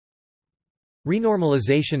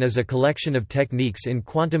Renormalization is a collection of techniques in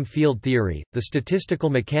quantum field theory, the statistical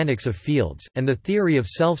mechanics of fields, and the theory of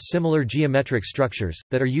self-similar geometric structures,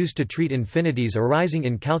 that are used to treat infinities arising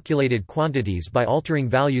in calculated quantities by altering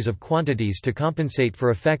values of quantities to compensate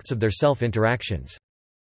for effects of their self-interactions.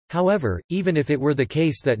 However, even if it were the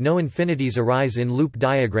case that no infinities arise in loop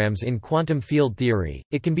diagrams in quantum field theory,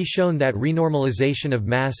 it can be shown that renormalization of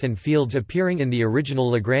mass and fields appearing in the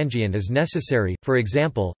original Lagrangian is necessary. For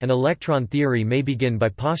example, an electron theory may begin by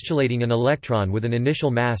postulating an electron with an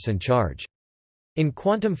initial mass and charge. In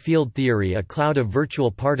quantum field theory, a cloud of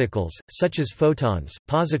virtual particles, such as photons,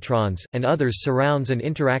 positrons, and others surrounds and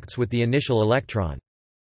interacts with the initial electron.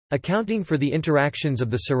 Accounting for the interactions of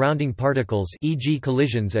the surrounding particles, e.g.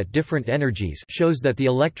 collisions at different energies, shows that the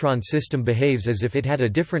electron system behaves as if it had a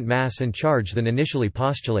different mass and charge than initially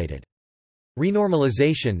postulated.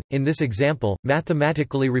 Renormalization, in this example,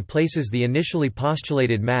 mathematically replaces the initially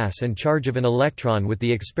postulated mass and charge of an electron with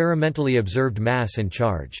the experimentally observed mass and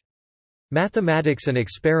charge. Mathematics and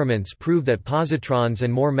experiments prove that positrons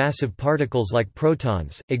and more massive particles like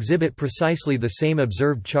protons, exhibit precisely the same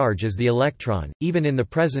observed charge as the electron, even in the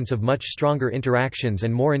presence of much stronger interactions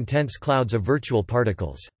and more intense clouds of virtual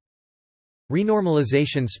particles.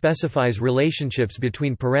 Renormalization specifies relationships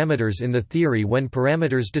between parameters in the theory when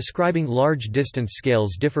parameters describing large distance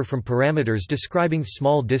scales differ from parameters describing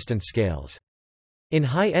small distance scales. In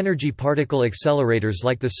high-energy particle accelerators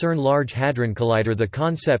like the CERN Large Hadron Collider, the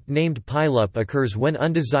concept named pileup occurs when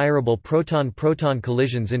undesirable proton-proton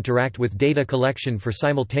collisions interact with data collection for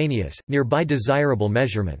simultaneous, nearby desirable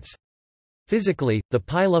measurements. Physically, the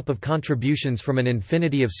pileup of contributions from an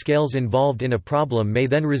infinity of scales involved in a problem may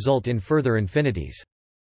then result in further infinities.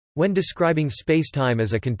 When describing spacetime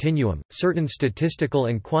as a continuum, certain statistical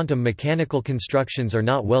and quantum mechanical constructions are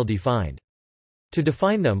not well defined. To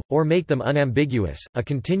define them, or make them unambiguous, a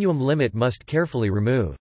continuum limit must carefully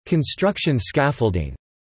remove construction scaffolding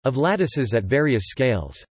of lattices at various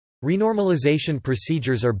scales. Renormalization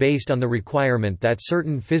procedures are based on the requirement that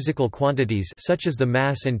certain physical quantities such as the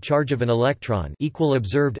mass and charge of an electron equal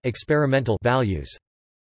observed experimental values.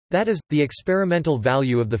 That is, the experimental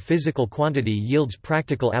value of the physical quantity yields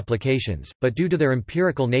practical applications, but due to their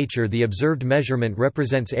empirical nature the observed measurement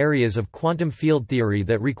represents areas of quantum field theory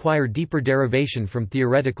that require deeper derivation from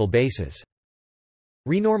theoretical bases.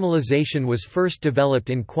 Renormalization was first developed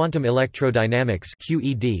in quantum electrodynamics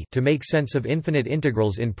 (QED) to make sense of infinite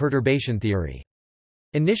integrals in perturbation theory.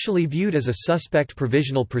 Initially viewed as a suspect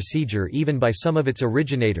provisional procedure even by some of its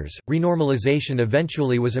originators, renormalization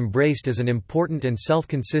eventually was embraced as an important and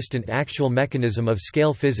self-consistent actual mechanism of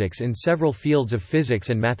scale physics in several fields of physics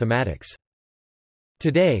and mathematics.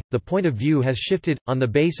 Today, the point of view has shifted. On the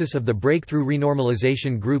basis of the breakthrough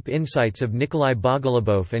renormalization group insights of Nikolai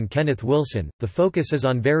Bogolubov and Kenneth Wilson, the focus is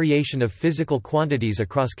on variation of physical quantities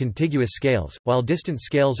across contiguous scales, while distant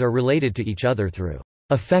scales are related to each other through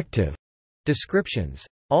effective descriptions.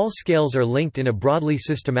 All scales are linked in a broadly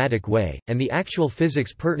systematic way, and the actual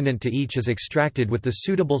physics pertinent to each is extracted with the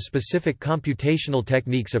suitable specific computational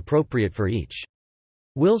techniques appropriate for each.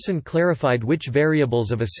 Wilson clarified which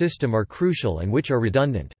variables of a system are crucial and which are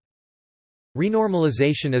redundant.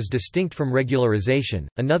 Renormalization is distinct from regularization,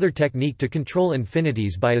 another technique to control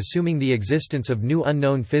infinities by assuming the existence of new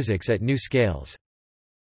unknown physics at new scales.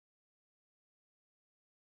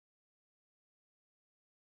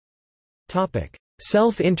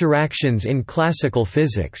 Self-interactions in classical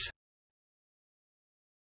physics.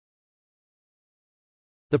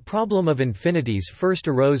 The problem of infinities first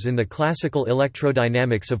arose in the classical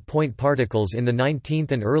electrodynamics of point particles in the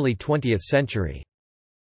 19th and early 20th century.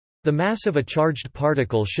 The mass of a charged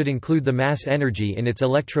particle should include the mass energy in its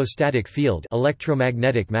electrostatic field,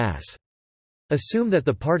 electromagnetic mass. Assume that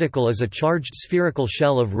the particle is a charged spherical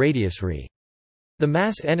shell of radius r. The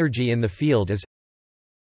mass energy in the field is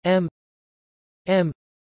m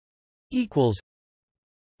equals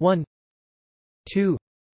 1 2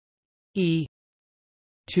 e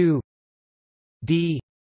 2 d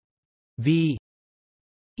v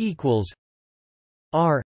equals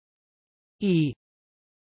r e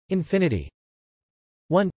infinity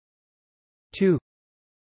 1 2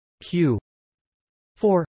 q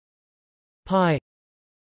 4 pi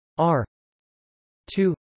r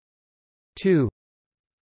 2 2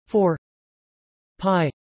 4 pi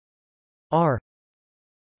r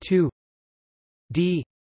 2 d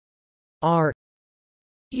r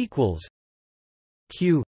equals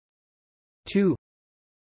q 2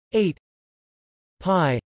 8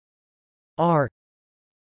 pi r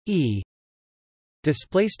e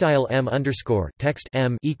Display style m underscore text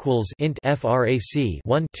m equals int frac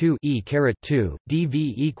 1 2 e caret 2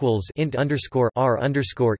 dv equals int underscore r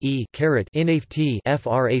underscore e caret inft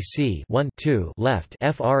frac 1 2 left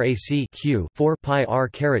frac q 4 pi r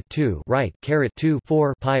caret 2 right caret 2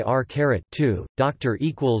 4 pi r caret 2 doctor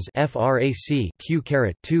equals frac q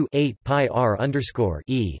caret 2 8 pi r underscore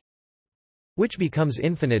e, which becomes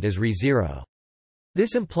infinite as re 0.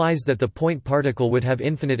 This implies that the point particle would have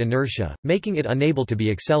infinite inertia, making it unable to be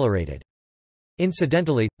accelerated.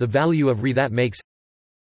 Incidentally, the value of re that makes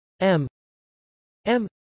m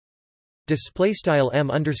display style m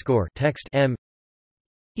underscore text m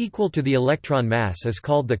equal to the electron mass is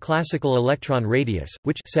called the classical electron radius,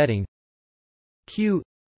 which setting q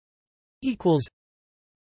equals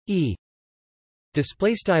e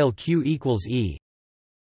display style q equals e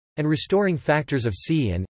and restoring factors of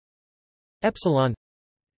c and epsilon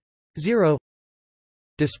 0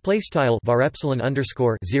 display style var epsilon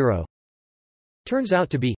underscore 0 turns out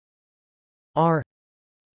to be r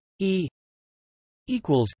e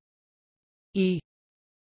equals e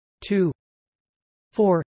 2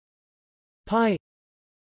 4 pi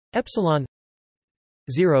epsilon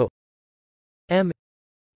 0 m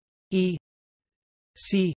e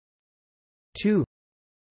c 2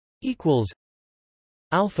 equals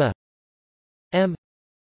alpha m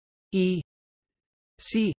e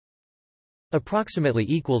c approximately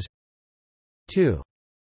equals 2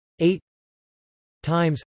 8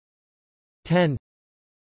 times 10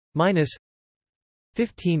 minus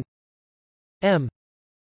 15 m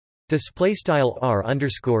display style r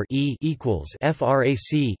underscore e equals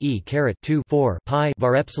frac e caret 2 4 pi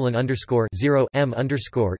var epsilon underscore 0 m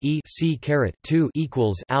underscore e c caret 2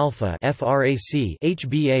 equals alpha frac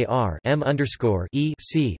hbar m underscore e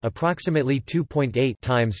c approximately 2.8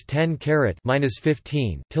 times 10 caret minus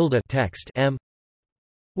 15 tilde text m,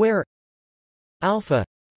 where alpha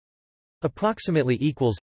approximately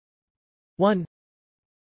equals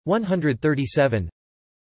 137.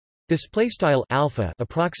 Display style alpha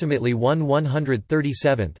approximately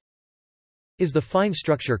 1/137th is the fine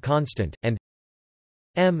structure constant, and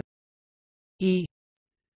m e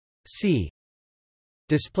c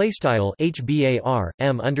display style hbar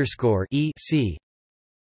m underscore e c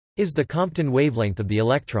is the Compton wavelength of the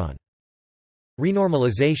electron.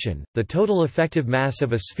 Renormalization: the total effective mass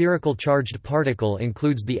of a spherical charged particle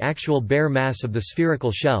includes the actual bare mass of the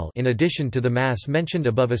spherical shell in addition to the mass mentioned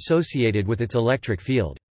above associated with its electric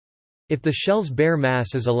field. If the shell's bare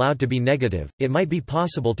mass is allowed to be negative, it might be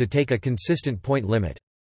possible to take a consistent point limit.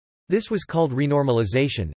 This was called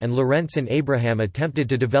renormalization, and Lorentz and Abraham attempted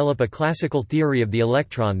to develop a classical theory of the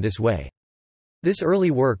electron this way. This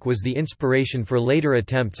early work was the inspiration for later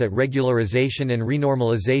attempts at regularization and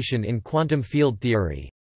renormalization in quantum field theory.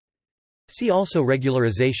 See also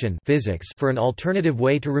regularization physics for an alternative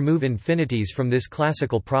way to remove infinities from this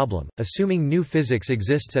classical problem, assuming new physics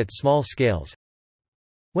exists at small scales.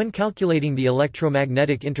 When calculating the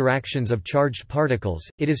electromagnetic interactions of charged particles,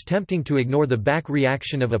 it is tempting to ignore the back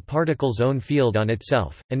reaction of a particle's own field on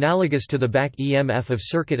itself, analogous to the back EMF of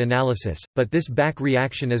circuit analysis, but this back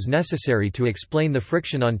reaction is necessary to explain the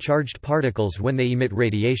friction on charged particles when they emit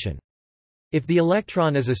radiation. If the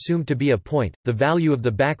electron is assumed to be a point, the value of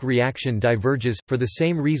the back reaction diverges, for the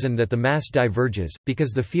same reason that the mass diverges,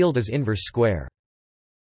 because the field is inverse square.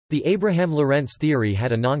 The Abraham-Lorentz theory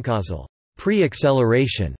had a noncausal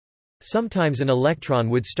pre-acceleration. Sometimes an electron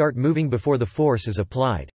would start moving before the force is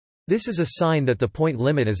applied. This is a sign that the point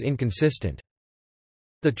limit is inconsistent.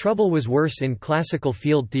 The trouble was worse in classical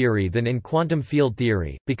field theory than in quantum field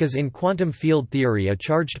theory, because in quantum field theory a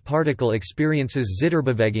charged particle experiences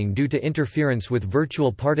Zitterbewegung due to interference with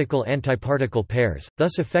virtual particle-antiparticle pairs,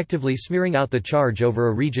 thus effectively smearing out the charge over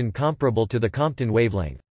a region comparable to the Compton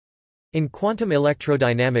wavelength. In quantum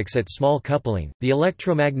electrodynamics at small coupling, the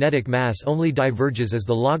electromagnetic mass only diverges as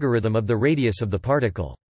the logarithm of the radius of the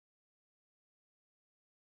particle.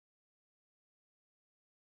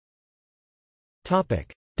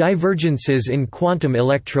 Divergences in quantum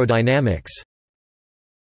electrodynamics.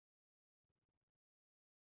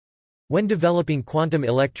 When developing quantum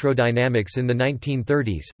electrodynamics in the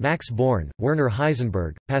 1930s, Max Born, Werner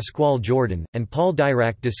Heisenberg, Pascual Jordan, and Paul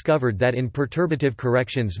Dirac discovered that in perturbative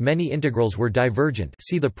corrections many integrals were divergent.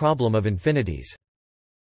 See the problem of infinities.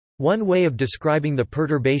 One way of describing the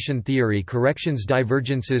perturbation theory corrections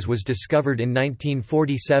divergences was discovered in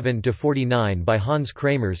 1947–49 by Hans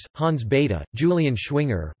Kramers, Hans Bethe, Julian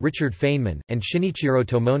Schwinger, Richard Feynman, and Shinichiro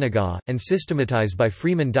Tomonaga, and systematized by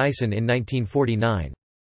Freeman Dyson in 1949.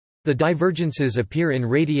 The divergences appear in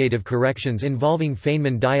radiative corrections involving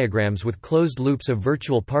Feynman diagrams with closed loops of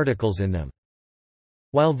virtual particles in them.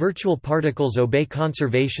 While virtual particles obey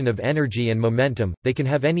conservation of energy and momentum, they can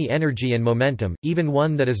have any energy and momentum, even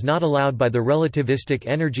one that is not allowed by the relativistic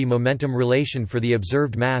energy-momentum relation for the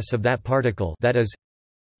observed mass of that particle, that is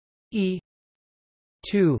e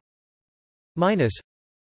 2 minus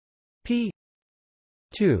p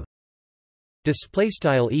 2 display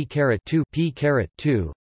style e caret 2 p caret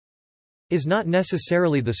 2 is not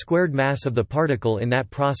necessarily the squared mass of the particle in that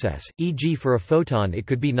process, e.g. for a photon it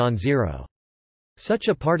could be non-zero. Such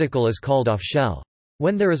a particle is called off-shell.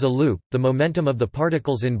 When there is a loop, the momentum of the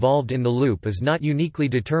particles involved in the loop is not uniquely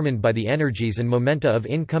determined by the energies and momenta of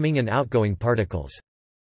incoming and outgoing particles.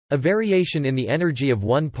 A variation in the energy of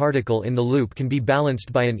one particle in the loop can be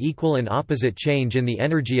balanced by an equal and opposite change in the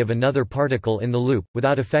energy of another particle in the loop,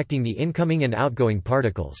 without affecting the incoming and outgoing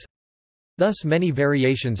particles. Thus many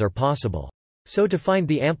variations are possible. So to find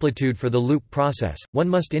the amplitude for the loop process, one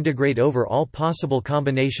must integrate over all possible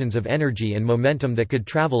combinations of energy and momentum that could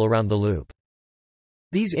travel around the loop.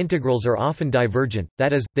 These integrals are often divergent,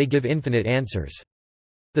 that is, they give infinite answers.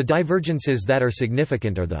 The divergences that are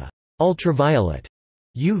significant are the ultraviolet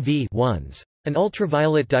UV ones. An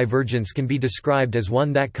ultraviolet divergence can be described as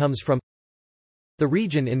one that comes from the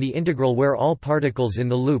region in the integral where all particles in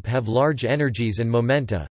the loop have large energies and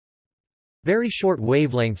momenta, very short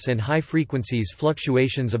wavelengths and high frequencies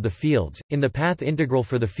fluctuations of the fields, in the path integral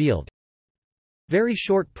for the field. Very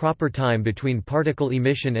short proper time between particle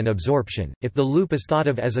emission and absorption, if the loop is thought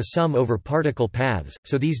of as a sum over particle paths,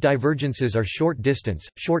 so these divergences are short distance,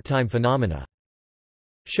 short time phenomena.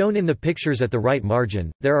 Shown in the pictures at the right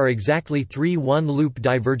margin, there are exactly 3 one-loop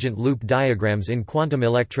divergent loop diagrams in quantum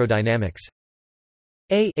electrodynamics.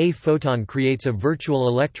 A photon creates a virtual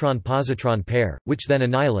electron-positron pair, which then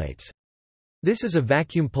annihilates. This is a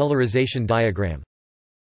vacuum polarization diagram.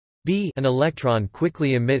 B an electron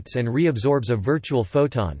quickly emits and reabsorbs a virtual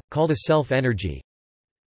photon, called a self-energy.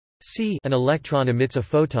 C an electron emits a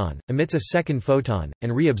photon, emits a second photon,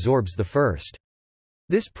 and reabsorbs the first.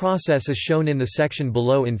 This process is shown in the section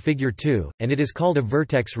below in Figure 2, and it is called a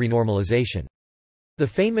vertex renormalization. The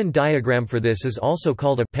Feynman diagram for this is also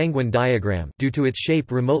called a penguin diagram due to its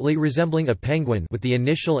shape remotely resembling a penguin with the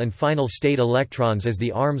initial and final state electrons as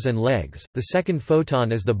the arms and legs, the second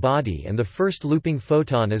photon as the body and the first looping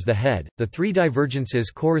photon as the head. The 3 divergences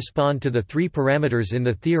correspond to the 3 parameters in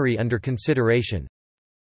the theory under consideration.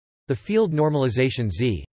 The field normalization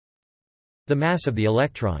Z. The mass of the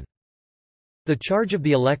electron. The charge of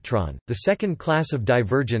the electron, the second class of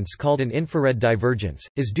divergence called an infrared divergence,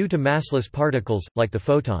 is due to massless particles, like the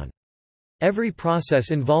photon. Every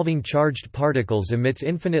process involving charged particles emits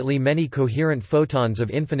infinitely many coherent photons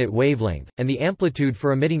of infinite wavelength, and the amplitude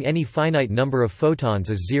for emitting any finite number of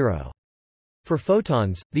photons is 0. For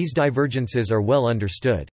photons, these divergences are well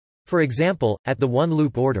understood. For example, at the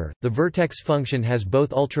one-loop order, the vertex function has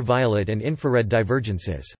both ultraviolet and infrared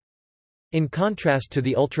divergences. In contrast to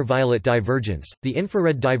the ultraviolet divergence, the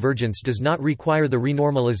infrared divergence does not require the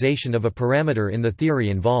renormalization of a parameter in the theory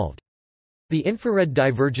involved. The infrared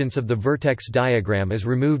divergence of the vertex diagram is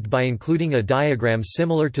removed by including a diagram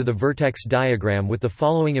similar to the vertex diagram with the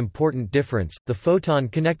following important difference: the photon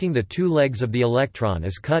connecting the 2 legs of the electron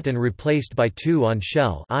is cut and replaced by 2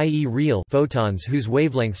 on-shell, i.e. real photons whose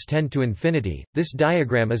wavelengths tend to infinity. This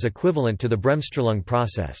diagram is equivalent to the Bremsstrahlung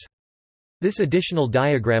process. This additional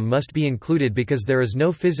diagram must be included because there is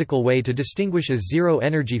no physical way to distinguish a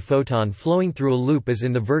zero-energy photon flowing through a loop as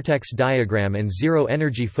in the vertex diagram and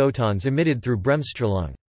zero-energy photons emitted through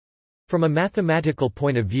Bremsstrahlung. From a mathematical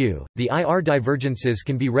point of view, the IR divergences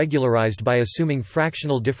can be regularized by assuming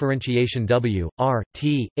fractional differentiation W, R,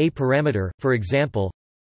 T, a parameter, for example,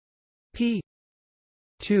 P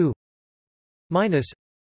 2 minus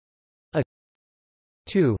a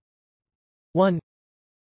 2 1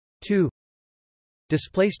 2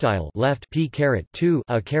 display style left p caret 2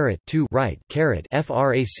 a caret 2 right caret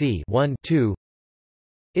frac 1 2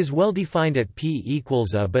 is well defined at p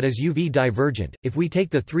equals a but is UV divergent. If we take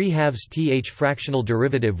the 3/2 th fractional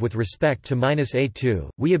derivative with respect to minus a2,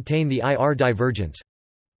 we obtain the IR divergence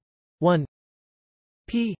 1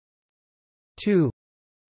 p 2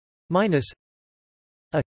 minus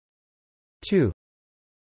a 2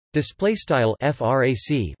 display style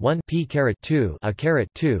frac 1 p caret 2 a caret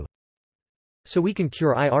 2. So we can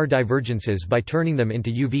cure IR divergences by turning them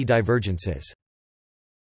into UV divergences.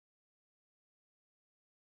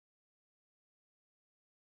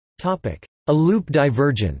 A loop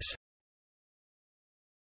divergence.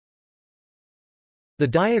 The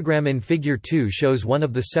diagram in Figure 2 shows one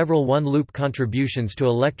of the several one-loop contributions to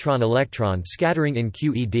electron-electron scattering in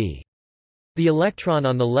QED. The electron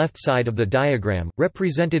on the left side of the diagram,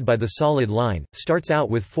 represented by the solid line, starts out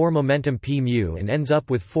with 4 momentum p mu and ends up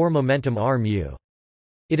with 4 momentum r mu.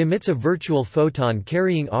 It emits a virtual photon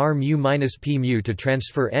carrying r mu minus p mu to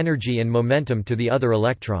transfer energy and momentum to the other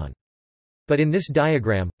electron. But in this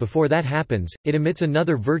diagram, before that happens, it emits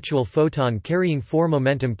another virtual photon carrying 4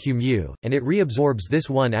 momentum q mu, and it reabsorbs this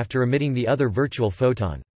one after emitting the other virtual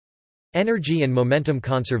photon. Energy and momentum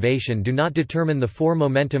conservation do not determine the 4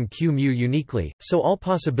 momentum q mu uniquely, so all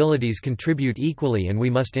possibilities contribute equally and we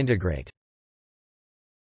must integrate.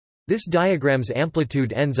 This diagram's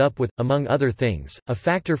amplitude ends up with, among other things, a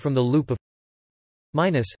factor from the loop of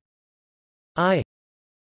minus I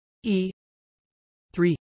e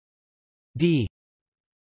 3 d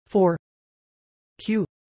 4 q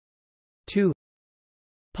 2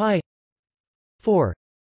 pi 4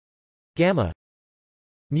 gamma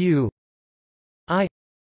mu I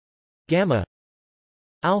gamma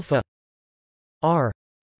alpha r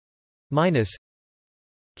minus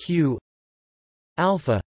q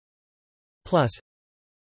alpha plus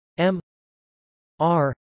m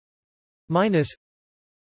r minus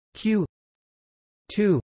q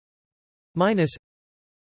 2 minus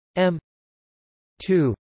m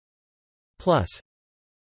 2 plus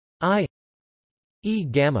I e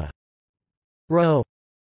gamma rho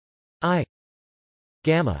I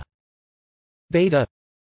gamma beta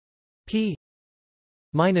p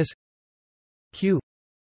minus q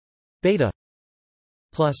beta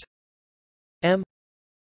plus m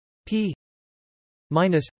p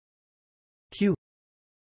minus q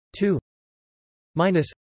 2 minus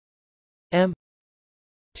m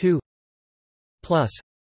 2 plus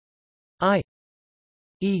I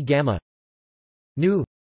e gamma nu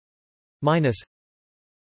minus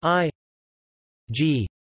I g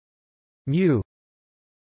mu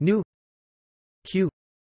nu q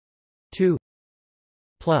 2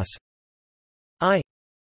 plus I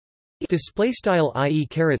display style IE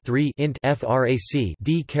caret 3 int frac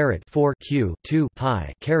d caret 4 q 2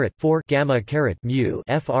 pi caret 4 gamma caret mu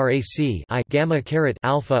frac I gamma caret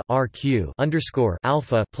alpha rq underscore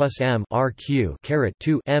alpha plus m rq caret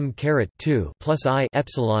 2 m caret 2 plus I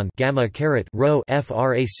epsilon gamma caret rho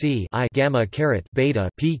frac I gamma caret beta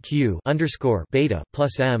pq underscore beta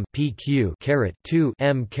plus m pq caret 2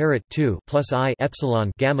 m caret 2 plus I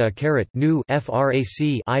epsilon gamma caret nu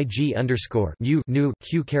frac ig underscore mu nu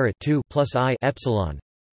q caret 2 plus I epsilon.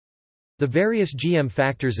 The various GM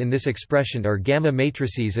factors in this expression are gamma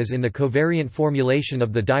matrices as in the covariant formulation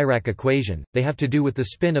of the Dirac equation, they have to do with the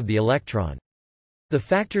spin of the electron. The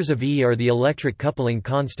factors of E are the electric coupling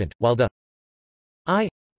constant, while the I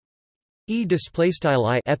E displaystyle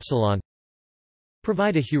I epsilon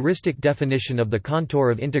provide a heuristic definition of the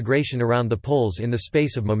contour of integration around the poles in the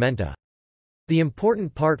space of momenta. The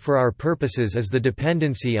important part for our purposes is the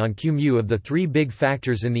dependency on q mu of the 3 big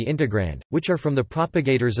factors in the integrand, which are from the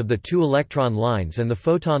propagators of the 2 electron lines and the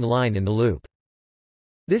photon line in the loop.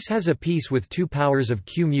 This has a piece with 2 powers of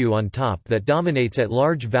q mu on top that dominates at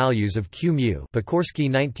large values of q mu. Pekorsky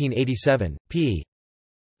 1987, p.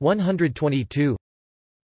 122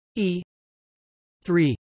 e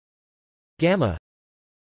 3 gamma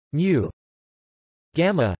mu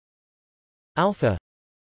gamma alpha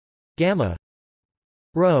gamma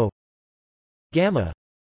rho gamma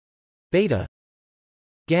beta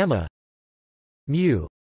gamma mu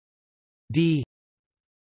d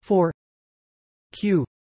 4 q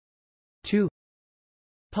 2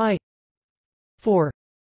 pi 4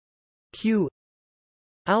 q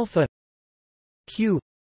alpha q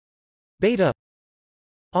beta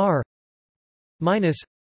r minus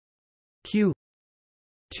q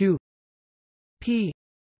 2 p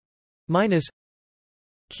minus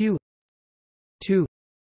q 2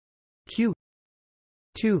 q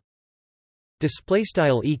 2 display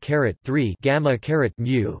style E caret 3 gamma caret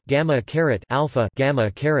mu gamma caret alpha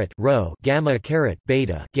gamma caret rho gamma caret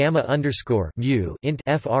beta gamma underscore mu int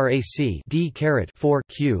frac d caret 4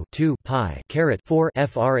 q 2 pi caret 4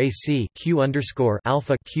 frac q underscore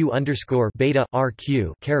alpha q underscore beta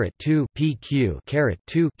rq caret 2 pq caret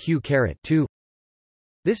 2 q caret 2.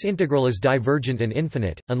 This integral is divergent and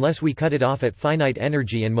infinite, unless we cut it off at finite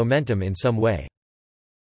energy and momentum in some way.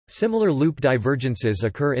 Similar loop divergences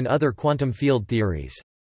occur in other quantum field theories.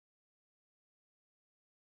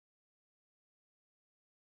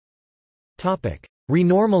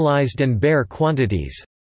 Renormalized and bare quantities.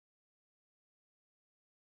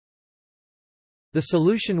 The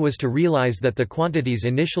solution was to realize that the quantities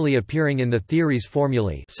initially appearing in the theory's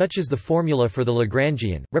formulae, such as the formula for the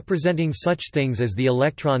Lagrangian, representing such things as the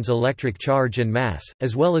electron's electric charge and mass,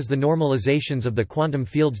 as well as the normalizations of the quantum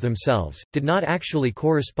fields themselves, did not actually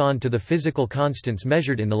correspond to the physical constants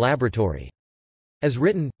measured in the laboratory. As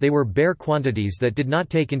written, they were bare quantities that did not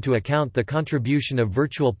take into account the contribution of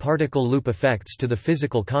virtual particle loop effects to the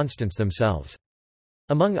physical constants themselves.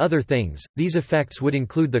 Among other things, these effects would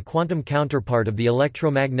include the quantum counterpart of the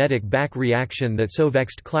electromagnetic back reaction that so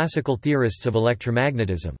vexed classical theorists of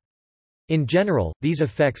electromagnetism. In general, these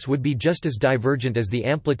effects would be just as divergent as the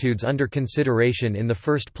amplitudes under consideration in the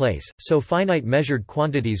first place, so finite measured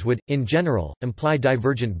quantities would, in general, imply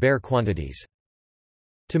divergent bare quantities.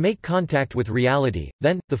 To make contact with reality,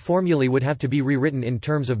 then, the formulae would have to be rewritten in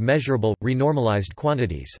terms of measurable, renormalized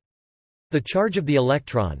quantities. The charge of the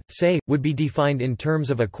electron, say, would be defined in terms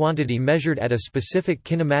of a quantity measured at a specific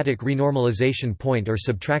kinematic renormalization point or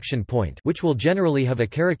subtraction point, which will generally have a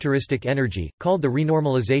characteristic energy, called the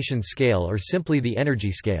renormalization scale or simply the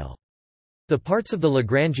energy scale. The parts of the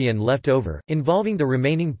Lagrangian left over, involving the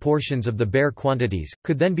remaining portions of the bare quantities,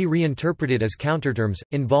 could then be reinterpreted as counterterms,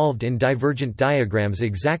 involved in divergent diagrams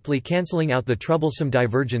exactly cancelling out the troublesome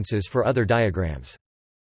divergences for other diagrams.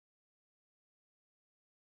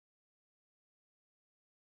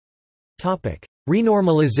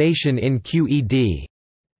 Renormalization in QED.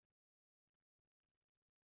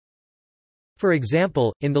 For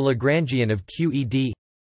example, in the Lagrangian of QED,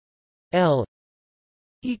 L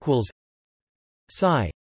equals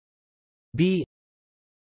psi b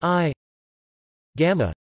I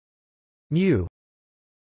gamma mu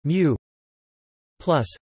plus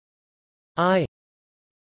I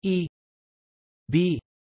e b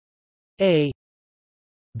a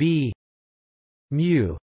b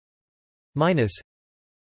mu minus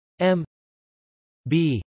m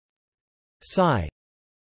b psi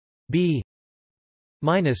b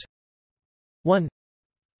minus 1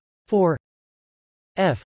 4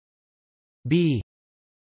 f b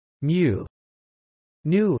mu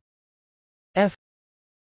f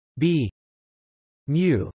b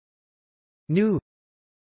mu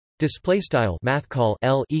display style math call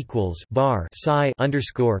L equals bar psi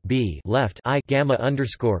underscore b left I gamma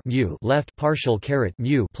underscore mu left partial caret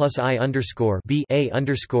mu plus I underscore b a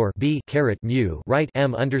underscore b caret mu right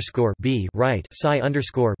m underscore b right psi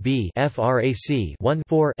underscore b frac 1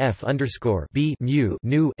 4 f underscore b mu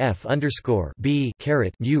nu f underscore b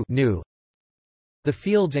caret mu nu. The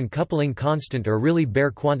fields and coupling constant are really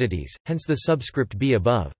bare quantities, hence the subscript b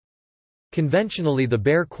above. Conventionally, the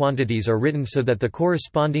bare quantities are written so that the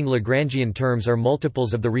corresponding Lagrangian terms are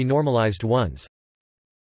multiples of the renormalized ones.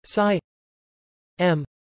 Psi m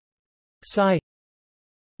psi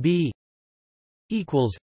b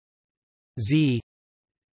equals z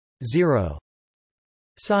 0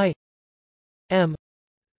 psi m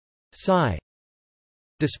psi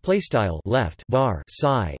display style left bar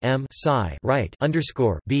psi m psi right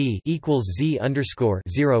underscore b equals z underscore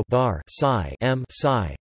 0 bar psi m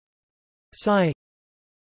psi psi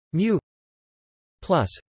mu plus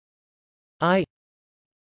I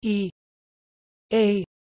e a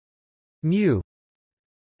mu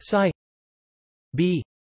psi b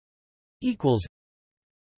equals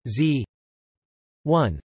z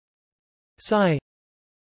 1 psi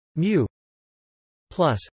mu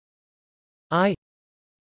plus I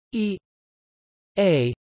e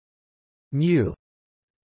a mu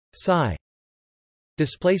psi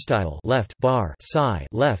display style left bar psi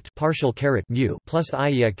left partial caret mu plus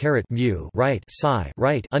ia caret mu right psi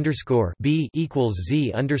right underscore b equals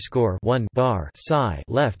z underscore 1 bar psi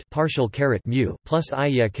left partial caret mu plus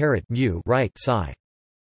ia caret mu right psi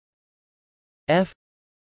f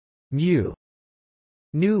mu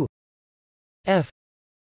nu f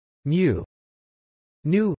mu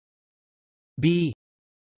nu b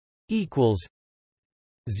equals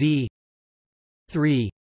z 3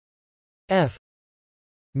 f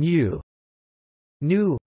mu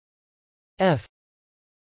nu f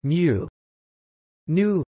mu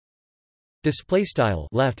nu display style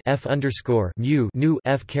left f underscore mu nu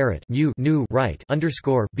f caret mu nu right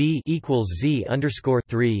underscore b equals z underscore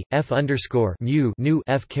 3 f underscore mu nu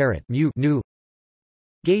f caret mu nu.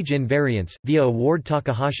 Gauge invariance, via a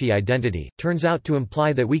Ward-Takahashi identity, turns out to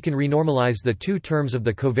imply that we can renormalize the two terms of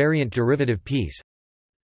the covariant derivative piece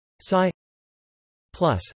psi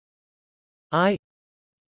plus I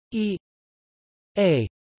e a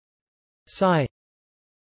psi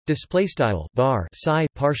display style bar psi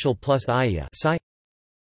partial plus ia psi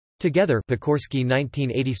together. Pekorsky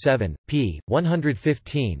 1987 p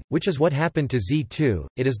 115, which is what happened to Z2.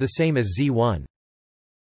 It is the same as Z1.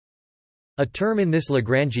 A term in this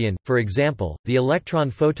Lagrangian, for example, the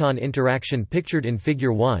electron-photon interaction pictured in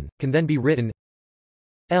Figure 1, can then be written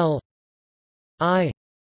L I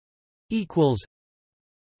equals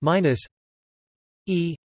minus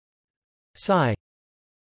E psi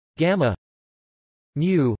gamma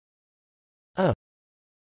mu a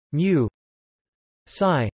mu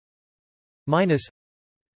psi minus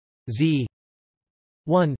z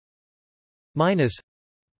 1 minus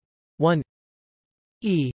 1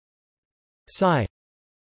 e psi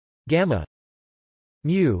gamma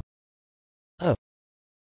mu a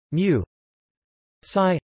mu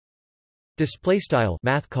psi. Display style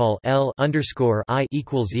math call L underscore I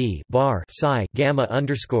equals E bar psi gamma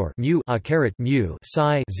underscore mu a caret mu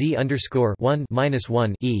psi Z underscore 1 minus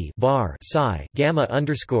 1 E bar psi gamma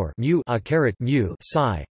underscore mu a caret mu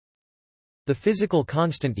psi. The physical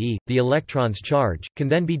constant E, the electron's charge, can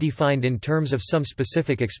then be defined in terms of some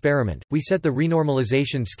specific experiment. We set the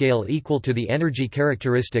renormalization scale equal to the energy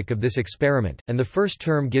characteristic of this experiment, and the first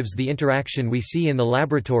term gives the interaction we see in the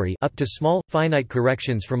laboratory up to small, finite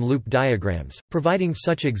corrections from loop diagrams, providing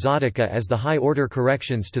such exotica as the high-order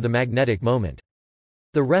corrections to the magnetic moment.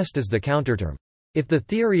 The rest is the counterterm. If the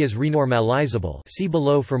theory is renormalizable, see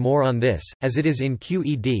below for more on this. As it is in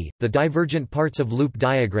QED, the divergent parts of loop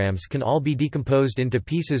diagrams can all be decomposed into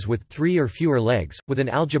pieces with 3 or fewer legs, with an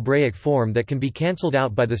algebraic form that can be cancelled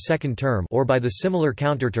out by the second term or by the similar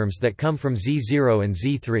counterterms that come from Z0 and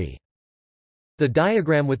Z3. The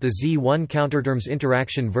diagram with the Z1 counterterms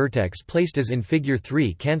interaction vertex placed as in Figure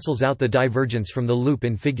 3 cancels out the divergence from the loop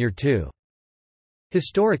in Figure 2.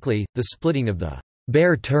 Historically, the splitting of the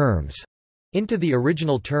bare terms into the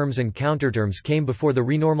original terms and counterterms came before the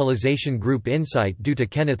renormalization group insight due to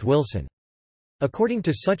Kenneth Wilson. According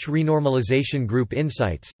to such renormalization group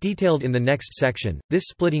insights, detailed in the next section, this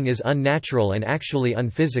splitting is unnatural and actually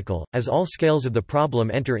unphysical, as all scales of the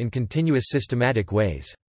problem enter in continuous systematic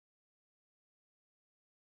ways.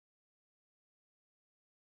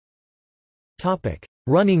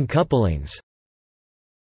 Running couplings.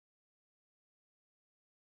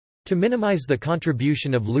 To minimize the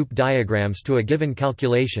contribution of loop diagrams to a given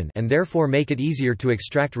calculation and therefore make it easier to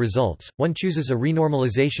extract results, one chooses a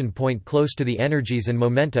renormalization point close to the energies and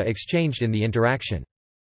momenta exchanged in the interaction.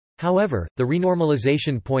 However, the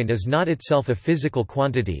renormalization point is not itself a physical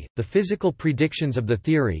quantity. The physical predictions of the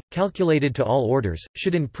theory, calculated to all orders,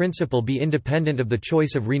 should in principle be independent of the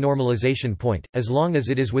choice of renormalization point, as long as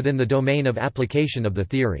it is within the domain of application of the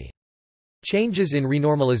theory. Changes in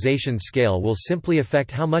renormalization scale will simply affect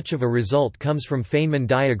how much of a result comes from Feynman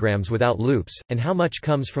diagrams without loops, and how much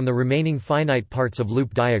comes from the remaining finite parts of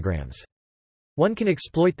loop diagrams. One can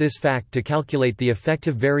exploit this fact to calculate the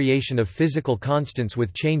effective variation of physical constants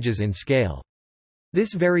with changes in scale.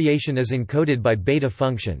 This variation is encoded by beta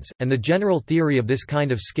functions, and the general theory of this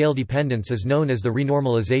kind of scale dependence is known as the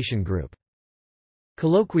renormalization group.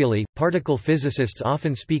 Colloquially, particle physicists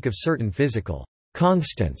often speak of certain physical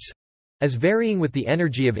constants as varying with the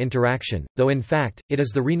energy of interaction, though in fact, it is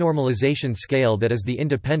the renormalization scale that is the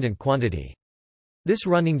independent quantity. This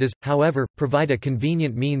running does, however, provide a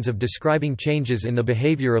convenient means of describing changes in the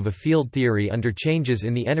behavior of a field theory under changes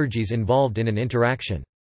in the energies involved in an interaction.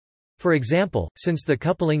 For example, since the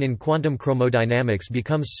coupling in quantum chromodynamics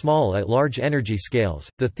becomes small at large energy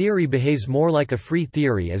scales, the theory behaves more like a free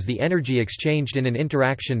theory as the energy exchanged in an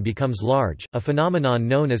interaction becomes large, a phenomenon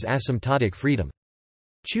known as asymptotic freedom.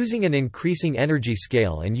 Choosing an increasing energy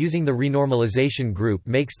scale and using the renormalization group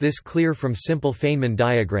makes this clear from simple Feynman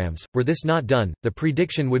diagrams. Were this not done, the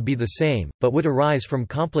prediction would be the same, but would arise from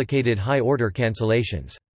complicated high-order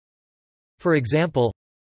cancellations. For example,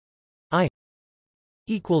 I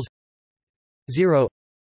equals 0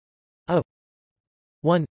 a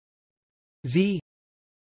 1 z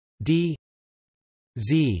d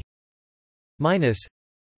z minus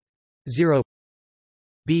 0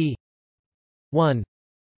 b 1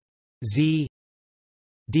 z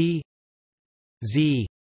d z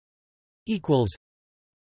equals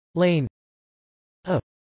lane a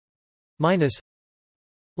minus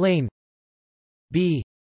lane b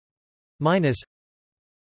minus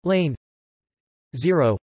lane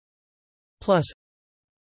 0 plus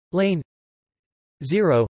lane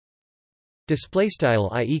 0. Display style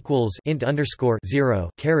I equals int underscore 0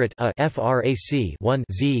 caret a frac 1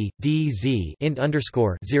 z d z int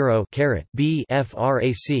underscore 0 caret b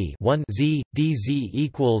frac 1 z d z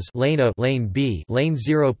equals lane a lane b lane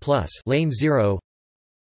 0 plus lane 0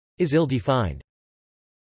 is ill-defined.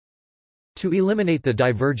 To eliminate the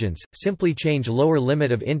divergence, simply change lower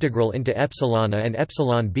limit of integral into epsilon a and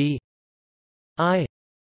epsilon b. I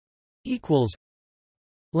equals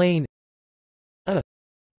lane a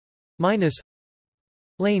minus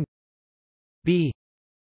lane b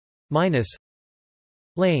minus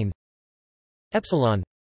lane epsilon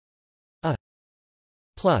a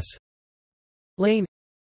plus lane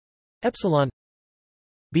epsilon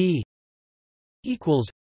b equals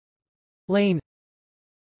lane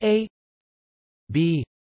a b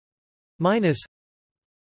minus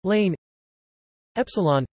lane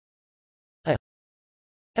epsilon a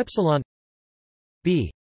epsilon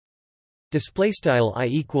b. Display style I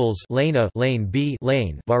equals lane a lane b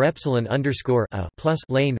lane var epsilon underscore a plus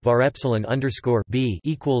lane var epsilon underscore b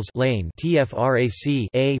equals lane tfrac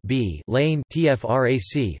a b lane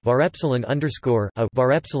tfrac var epsilon underscore a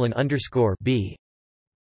var epsilon underscore b.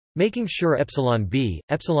 Making sure epsilon b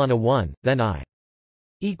epsilon a 1, then I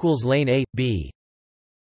equals lane a b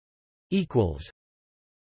equals.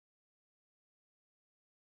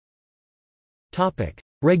 Topic: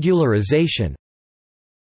 Regularization.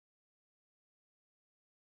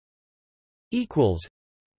 Equals.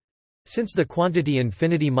 Since the quantity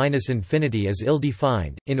infinity minus infinity is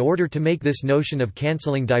ill-defined, in order to make this notion of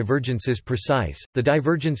cancelling divergences precise, the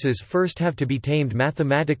divergences first have to be tamed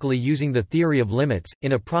mathematically using the theory of limits,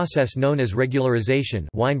 in a process known as regularization.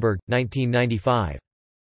 Weinberg, 1995.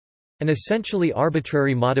 An essentially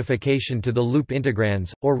arbitrary modification to the loop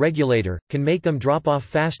integrands, or regulator, can make them drop off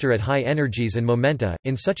faster at high energies and momenta,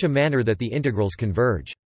 in such a manner that the integrals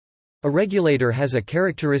converge. A regulator has a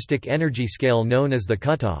characteristic energy scale known as the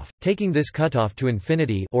cutoff. Taking this cutoff to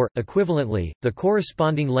infinity or, equivalently, the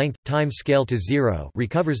corresponding length-time scale to zero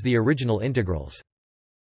recovers the original integrals.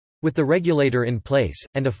 With the regulator in place,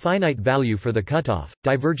 and a finite value for the cutoff,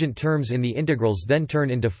 divergent terms in the integrals then turn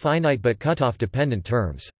into finite but cutoff-dependent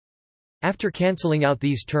terms. After cancelling out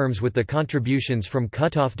these terms with the contributions from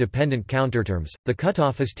cutoff-dependent counterterms, the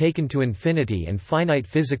cutoff is taken to infinity and finite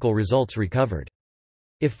physical results recovered.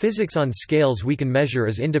 If physics on scales we can measure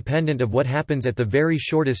is independent of what happens at the very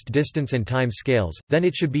shortest distance and time scales, then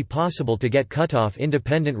it should be possible to get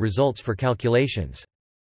cutoff-independent results for calculations.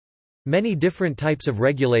 Many different types of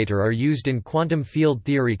regulator are used in quantum field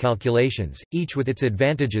theory calculations, each with its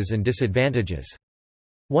advantages and disadvantages.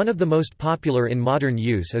 One of the most popular in modern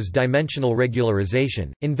use is dimensional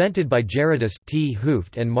regularization, invented by Gerardus T.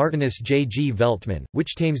 Hooft and Martinus J. G. Veltman,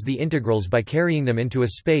 which tames the integrals by carrying them into a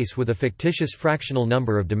space with a fictitious fractional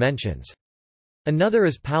number of dimensions. Another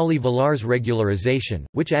is Pauli-Villar's regularization,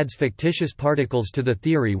 which adds fictitious particles to the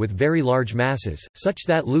theory with very large masses, such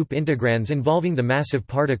that loop integrands involving the massive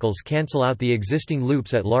particles cancel out the existing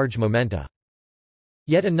loops at large momenta.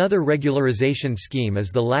 Yet another regularization scheme is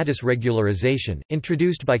the lattice regularization,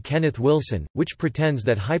 introduced by Kenneth Wilson, which pretends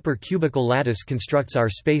that hypercubical lattice constructs our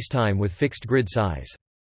spacetime with fixed grid size.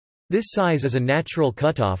 This size is a natural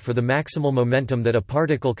cutoff for the maximal momentum that a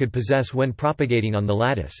particle could possess when propagating on the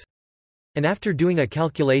lattice. And after doing a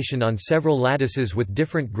calculation on several lattices with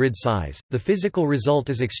different grid size, the physical result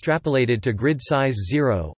is extrapolated to grid size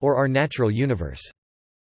 0, or our natural universe.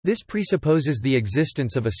 This presupposes the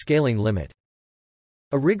existence of a scaling limit.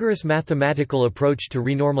 A rigorous mathematical approach to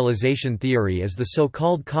renormalization theory is the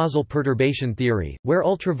so-called causal perturbation theory, where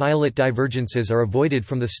ultraviolet divergences are avoided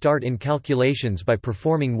from the start in calculations by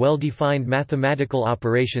performing well-defined mathematical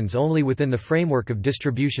operations only within the framework of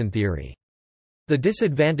distribution theory. The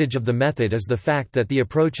disadvantage of the method is the fact that the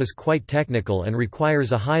approach is quite technical and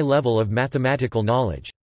requires a high level of mathematical knowledge.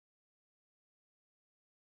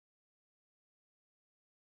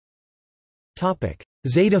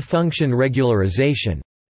 Zeta function regularization.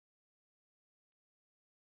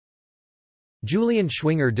 Julian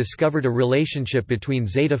Schwinger discovered a relationship between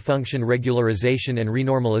zeta function regularization and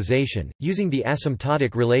renormalization, using the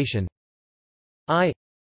asymptotic relation I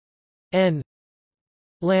n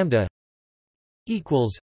lambda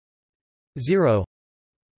equals 0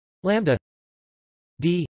 lambda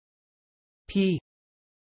d p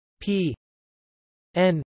p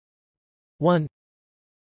n 1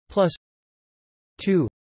 plus 2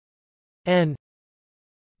 n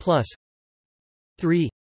plus 3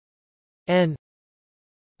 n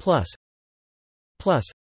plus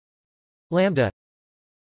lambda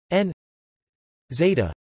n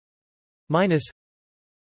zeta minus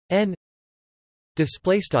n.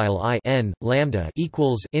 Display style I n lambda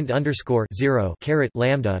equals int underscore 0 caret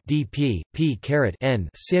lambda dp p caret n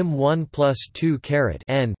sim 1 plus 2 caret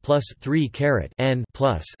n plus 3 caret n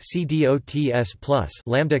plus cdots plus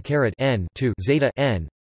lambda caret n to zeta n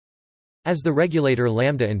as the regulator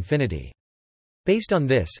lambda infinity. Based on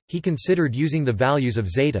this, he considered using the values of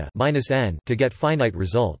zeta minus n to get finite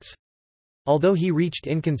results. Although he reached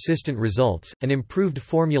inconsistent results, an improved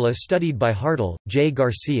formula studied by Hartle, J.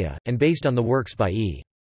 Garcia, and based on the works by E.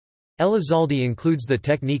 Elizalde includes the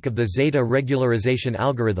technique of the zeta regularization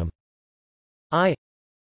algorithm. I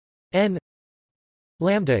n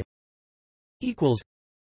lambda equals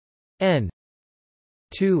n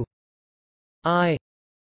 2 I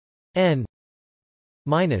n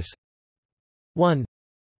minus 1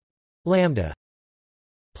 lambda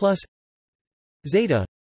plus zeta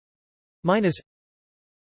minus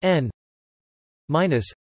n minus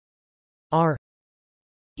r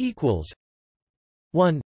equals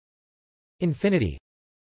 1 infinity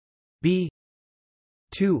b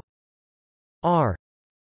 2 r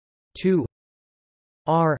 2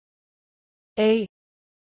 r a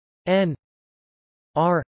n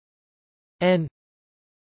r n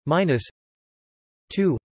minus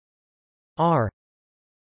 2 r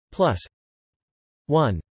plus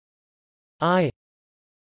 1 I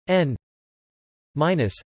n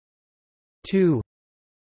minus 2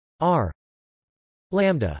 r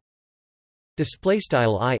lambda. Display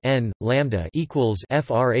style I n lambda equals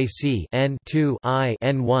frac n 2 I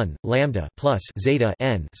n 1 lambda plus zeta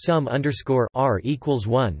n sum underscore r equals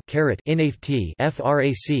 1 caret inft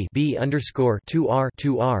frac b underscore 2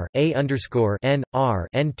 r a underscore n r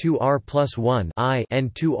n 2 r plus 1 I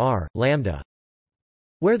n 2 r lambda,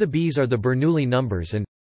 where the b's are the Bernoulli numbers and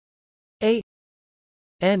a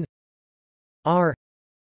n r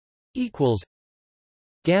equals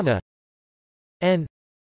gamma n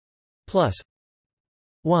plus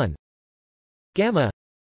 1 gamma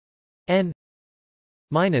n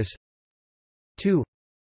minus 2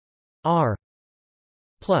 r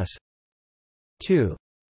plus 2.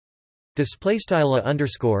 Display style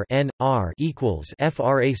underscore n r equals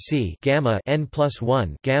frac gamma n plus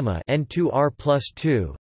 1 gamma n 2 r plus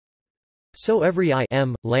 2. So every I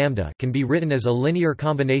m lambda can be written as a linear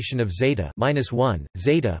combination of zeta minus 1,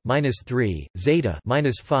 zeta minus 3, zeta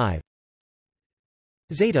minus 5,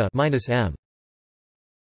 zeta minus m.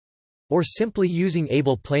 Or simply using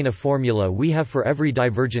Abel-Plana formula we have for every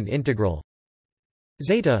divergent integral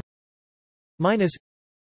zeta minus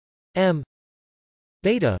m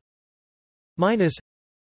beta minus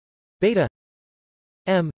beta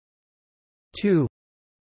m 2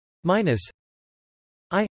 minus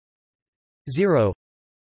I 0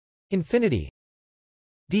 infinity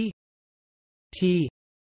d t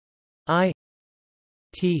I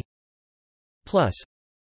t plus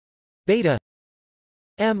beta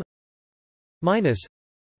m minus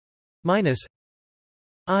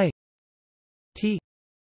I t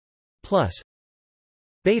plus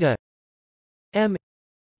beta m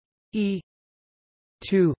e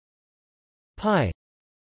 2 pi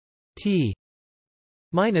t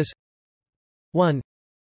minus 1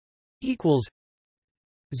 equals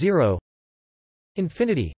 0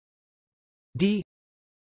 infinity d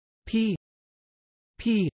p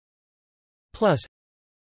p plus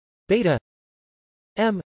beta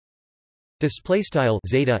m. Display style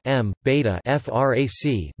zeta m beta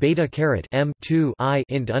frac beta caret m 2 I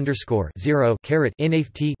int underscore 0 caret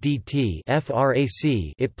inft dt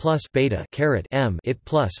frac it plus beta caret m it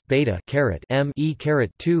plus beta caret m e caret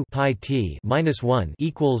 2 pi t minus 1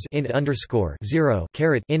 equals int underscore 0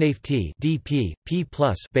 caret inft dp p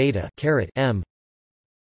plus beta caret m.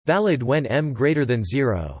 Valid when m greater than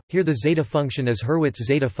 0. Here the zeta function is Hurwitz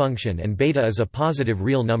zeta function and beta is a positive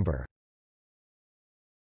real number.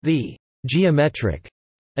 The geometric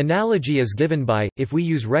analogy is given by, if we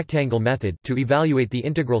use rectangle method to evaluate the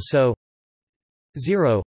integral, so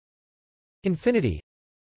 0 infinity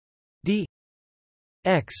d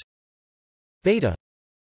x beta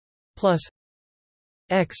plus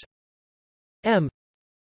x m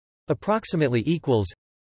approximately equals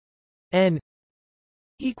n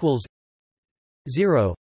equals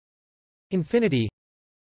 0 infinity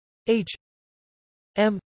h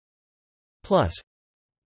m plus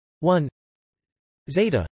 1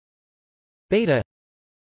 zeta beta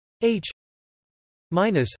h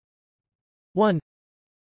minus 1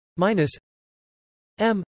 minus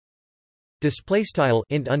m. Display style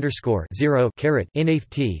int underscore 0 caret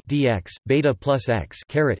inft dx beta plus x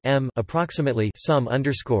caret m approximately sum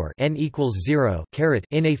underscore n equals 0 caret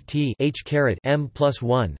inft h caret m plus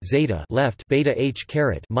 1 zeta left beta h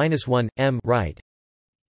caret minus 1 m right.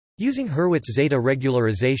 Using Hurwitz zeta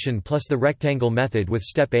regularization plus the rectangle method with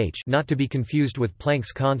step h, not to be confused with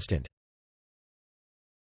Planck's constant.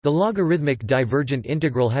 The logarithmic divergent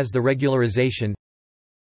integral has the regularization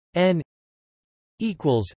n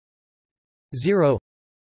equals 0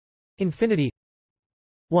 infinity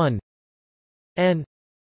 1 n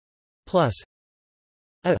plus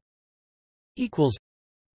a equals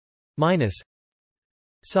minus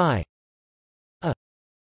psi a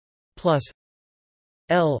plus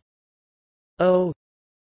l o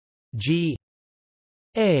g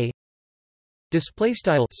a. Display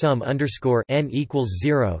style sum underscore n equals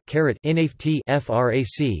 0 caret inft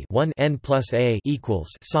frac 1 n plus a equals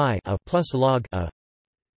psi a plus log a.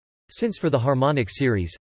 Since for the harmonic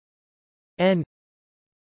series n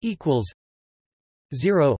equals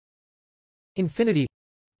 0 infinity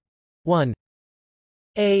 1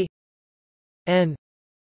 a n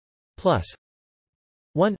plus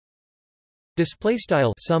 1. Display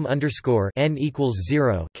style sum underscore n equals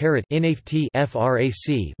 0 caret inf t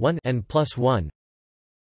frac 1 n plus 1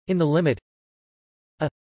 in the limit a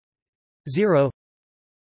 0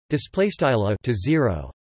 display style a to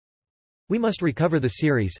 0. We must recover the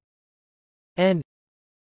series n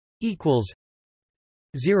equals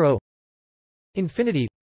 0 infinity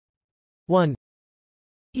 1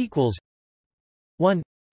 equals 1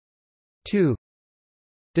 2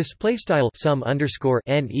 display style sum underscore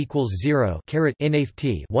n equals 0 caret inf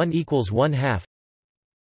t 1 equals 1/2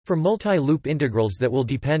 for multi-loop integrals that will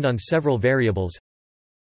depend on several variables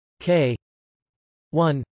k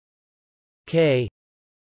 1 k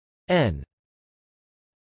n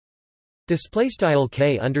display style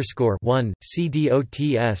k underscore 1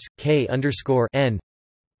 cdots k underscore n.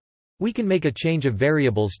 We can make a change of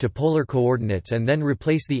variables to polar coordinates and then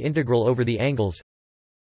replace the integral over the angles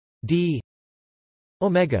d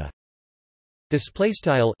omega display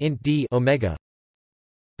style int d omega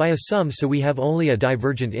by a sum, so we have only a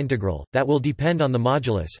divergent integral that will depend on the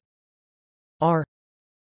modulus r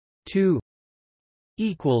 2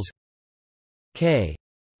 equals k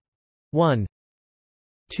 1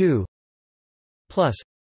 2 plus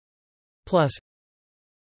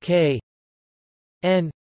k n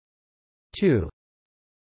 2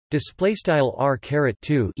 display style r caret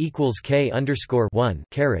 2 equals k underscore 1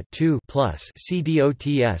 caret 2 plus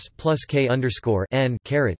cdots plus k underscore n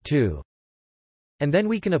caret 2. And then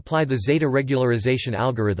we can apply the Zeta regularization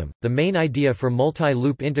algorithm. The main idea for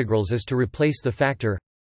multi-loop integrals is to replace the factor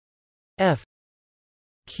f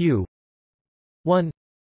q 1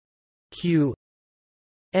 q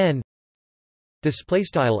n display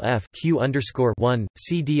style f q underscore 1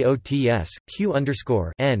 cdots q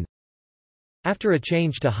underscore n after a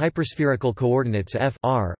change to hyperspherical coordinates f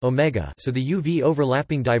r omega, so the UV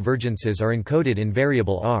overlapping divergences are encoded in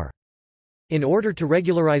variable r. In order to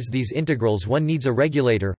regularize these integrals, one needs a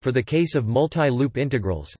regulator. For the case of multi-loop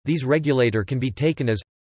integrals, these regulator can be taken as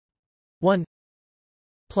 1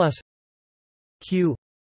 plus q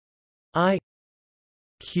I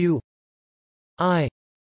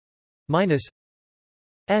minus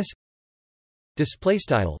s display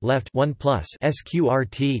style left 1 plus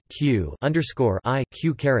sqrt q underscore I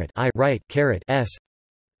q caret I right caret s.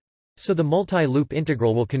 So the multi-loop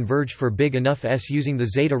integral will converge for big enough s. Using the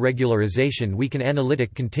Zeta regularization, we can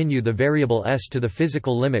analytic continue the variable s to the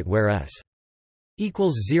physical limit where s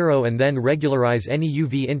equals 0 and then regularize any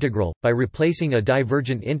UV integral, by replacing a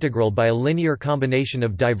divergent integral by a linear combination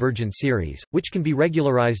of divergent series, which can be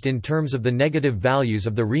regularized in terms of the negative values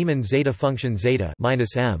of the Riemann zeta function zeta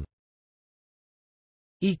minus m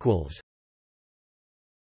equals.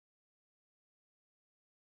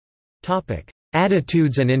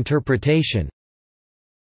 Attitudes and interpretation.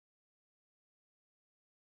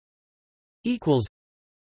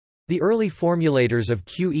 The early formulators of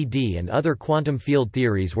QED and other quantum field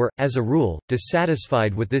theories were, as a rule,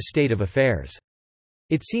 dissatisfied with this state of affairs.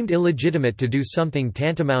 It seemed illegitimate to do something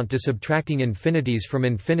tantamount to subtracting infinities from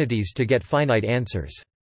infinities to get finite answers.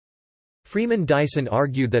 Freeman Dyson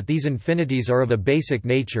argued that these infinities are of a basic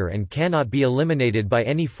nature and cannot be eliminated by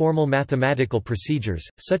any formal mathematical procedures,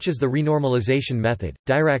 such as the renormalization method.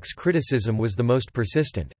 Dirac's criticism was the most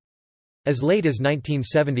persistent. As late as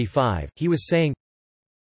 1975, he was saying,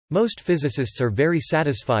 "Most physicists are very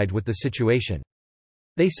satisfied with the situation.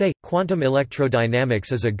 They say, quantum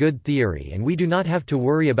electrodynamics is a good theory and we do not have to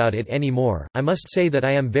worry about it anymore. I must say that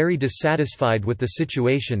I am very dissatisfied with the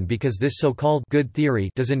situation because this so-called good theory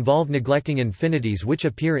does involve neglecting infinities which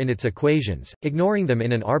appear in its equations, ignoring them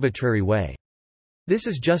in an arbitrary way. This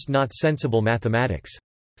is just not sensible mathematics.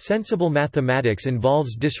 Sensible mathematics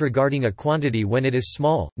involves disregarding a quantity when it is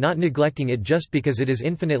small, not neglecting it just because it is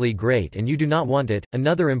infinitely great and you do not want it."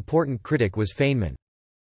 Another important critic was Feynman.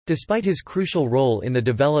 Despite his crucial role in the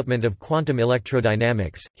development of quantum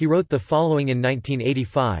electrodynamics, he wrote the following in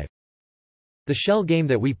 1985. "The shell game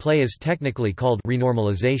that we play is technically called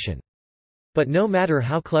renormalization. But no matter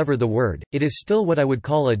how clever the word, it is still what I would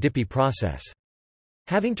call a dippy process.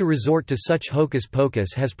 Having to resort to such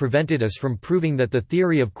hocus-pocus has prevented us from proving that the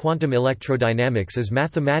theory of quantum electrodynamics is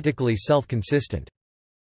mathematically self-consistent.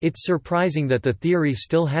 It's surprising that the theory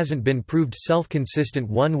still hasn't been proved self-consistent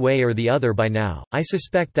one way or the other by now. I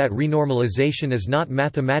suspect that renormalization is not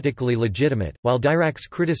mathematically legitimate." While Dirac's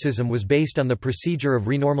criticism was based on the procedure of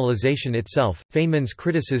renormalization itself, Feynman's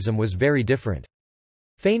criticism was very different.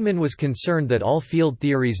 Feynman was concerned that all field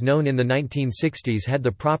theories known in the 1960s had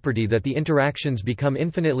the property that the interactions become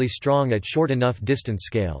infinitely strong at short enough distance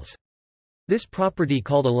scales. This property,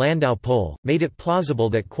 called a Landau pole, made it plausible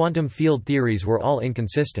that quantum field theories were all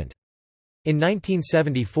inconsistent. In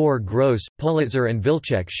 1974, Gross, Pulitzer and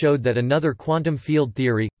Wilczek showed that another quantum field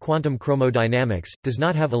theory, quantum chromodynamics, does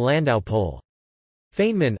not have a Landau pole.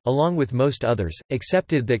 Feynman, along with most others,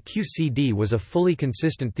 accepted that QCD was a fully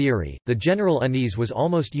consistent theory. The general unease was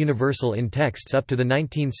almost universal in texts up to the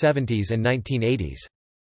 1970s and 1980s.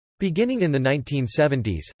 Beginning in the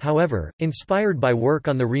 1970s, however, inspired by work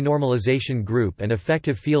on the renormalization group and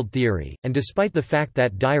effective field theory, and despite the fact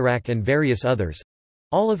that Dirac and various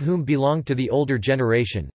others—all of whom belonged to the older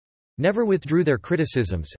generation—never withdrew their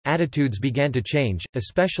criticisms, attitudes began to change,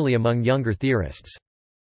 especially among younger theorists.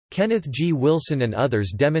 Kenneth G. Wilson and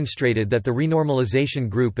others demonstrated that the renormalization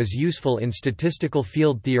group is useful in statistical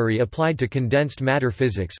field theory applied to condensed matter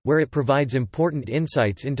physics, where it provides important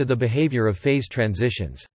insights into the behavior of phase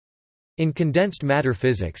transitions. In condensed matter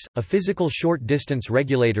physics, a physical short-distance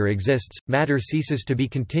regulator exists. Matter ceases to be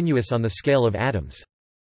continuous on the scale of atoms.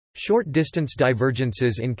 Short-distance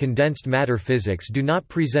divergences in condensed matter physics do not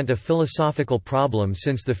present a philosophical problem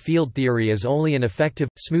since the field theory is only an effective,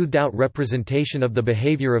 smoothed-out representation of the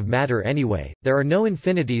behavior of matter anyway. There are no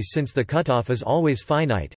infinities since the cutoff is always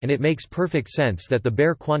finite, and it makes perfect sense that the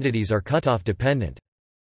bare quantities are cutoff dependent.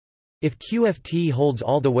 If QFT holds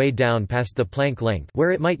all the way down past the Planck length where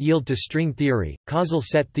it might yield to string theory, causal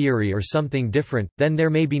set theory or something different, then there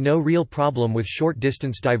may be no real problem with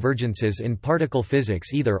short-distance divergences in particle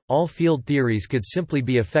physics either. All field theories could simply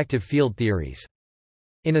be effective field theories.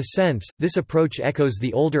 In a sense, this approach echoes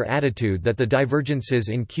the older attitude that the divergences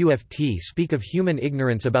in QFT speak of human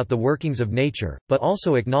ignorance about the workings of nature, but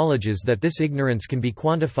also acknowledges that this ignorance can be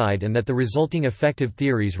quantified and that the resulting effective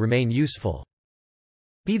theories remain useful.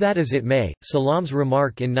 Be that as it may, Salam's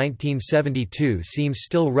remark in 1972 seems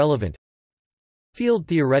still relevant.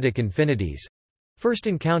 Field-theoretic infinities, first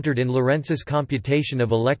encountered in Lorentz's computation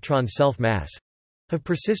of electron self-mass, have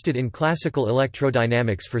persisted in classical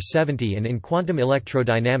electrodynamics for 70 and in quantum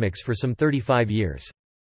electrodynamics for some 35 years.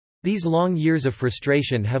 These long years of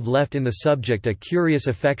frustration have left in the subject a curious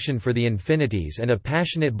affection for the infinities and a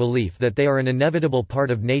passionate belief that they are an inevitable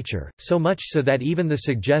part of nature, so much so that even the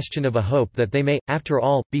suggestion of a hope that they may, after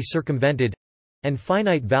all, be circumvented—and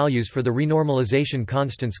finite values for the renormalization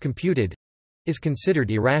constants computed—is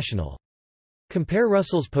considered irrational. Compare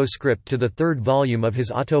Russell's postscript to the third volume of his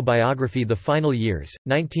autobiography The Final Years,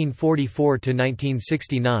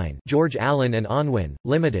 1944–1969 George Allen and Unwin,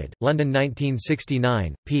 Limited, London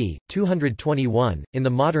 1969, p. 221. In the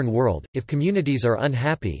modern world, if communities are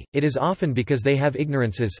unhappy, it is often because they have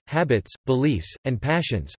ignorances, habits, beliefs, and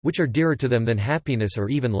passions, which are dearer to them than happiness or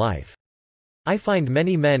even life. I find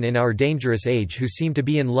many men in our dangerous age who seem to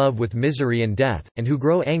be in love with misery and death, and who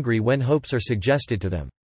grow angry when hopes are suggested to them.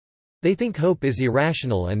 They think hope is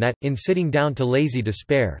irrational and that, in sitting down to lazy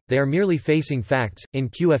despair, they are merely facing facts. In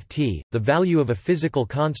QFT, the value of a physical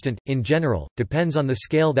constant, in general, depends on the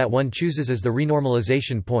scale that one chooses as the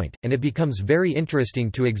renormalization point, and it becomes very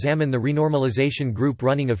interesting to examine the renormalization group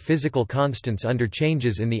running of physical constants under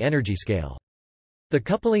changes in the energy scale. The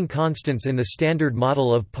coupling constants in the standard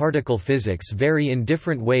model of particle physics vary in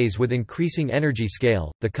different ways with increasing energy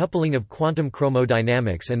scale. The coupling of quantum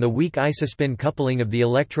chromodynamics and the weak isospin coupling of the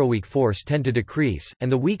electroweak force tend to decrease, and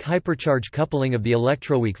the weak hypercharge coupling of the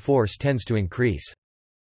electroweak force tends to increase.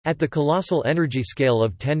 At the colossal energy scale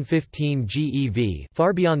of 1015 GeV,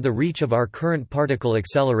 far beyond the reach of our current particle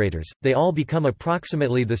accelerators, they all become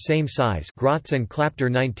approximately the same size. Grotz and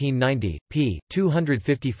Klapter 1990, p.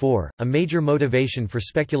 254, a major motivation for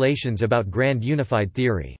speculations about grand unified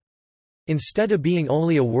theory. Instead of being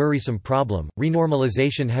only a worrisome problem,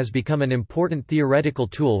 renormalization has become an important theoretical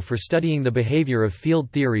tool for studying the behavior of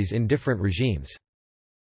field theories in different regimes.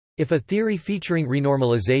 If a theory featuring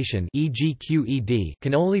renormalization, e.g. QED,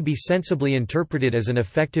 can only be sensibly interpreted as an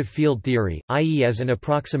effective field theory, i.e. as an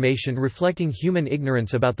approximation reflecting human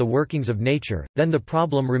ignorance about the workings of nature, then the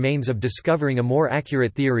problem remains of discovering a more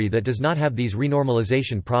accurate theory that does not have these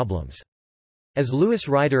renormalization problems. As Lewis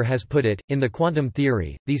Ryder has put it, in the quantum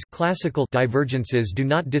theory, these classical divergences do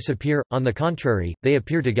not disappear, on the contrary, they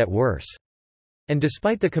appear to get worse. And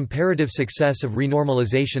despite the comparative success of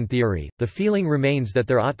renormalization theory, the feeling remains that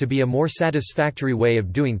there ought to be a more satisfactory way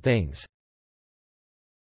of doing things.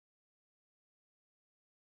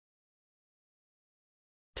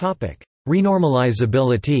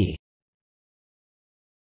 Renormalizability.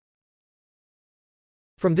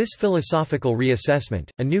 From this philosophical reassessment,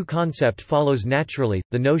 a new concept follows naturally,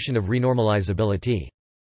 the notion of renormalizability.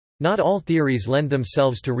 Not all theories lend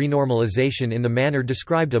themselves to renormalization in the manner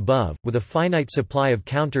described above, with a finite supply of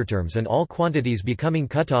counterterms and all quantities becoming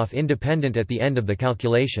cutoff independent at the end of the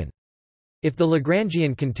calculation. If the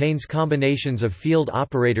Lagrangian contains combinations of field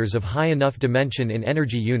operators of high enough dimension in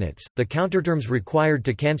energy units, the counterterms required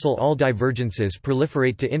to cancel all divergences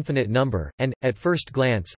proliferate to infinite number, and, at first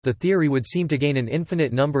glance, the theory would seem to gain an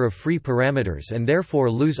infinite number of free parameters and therefore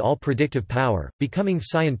lose all predictive power, becoming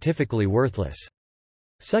scientifically worthless.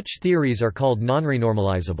 Such theories are called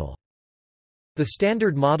non-renormalizable. The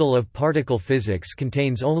standard model of particle physics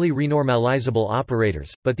contains only renormalizable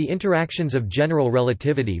operators, but the interactions of general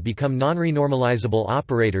relativity become non-renormalizable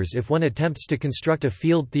operators if one attempts to construct a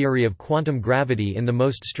field theory of quantum gravity in the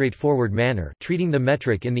most straightforward manner, treating the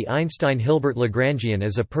metric in the Einstein-Hilbert Lagrangian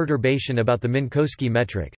as a perturbation about the Minkowski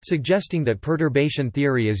metric, suggesting that perturbation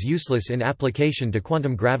theory is useless in application to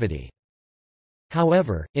quantum gravity.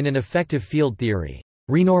 However, in an effective field theory,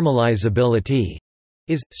 renormalizability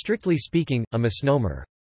is, strictly speaking, a misnomer.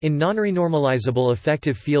 In non-renormalizable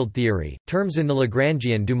effective field theory, terms in the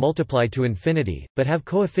Lagrangian do multiply to infinity, but have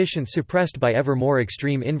coefficients suppressed by ever more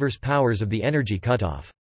extreme inverse powers of the energy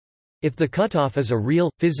cutoff. If the cutoff is a real,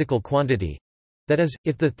 physical quantity—that is,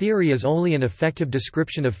 if the theory is only an effective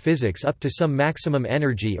description of physics up to some maximum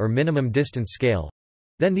energy or minimum distance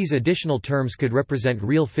scale—then these additional terms could represent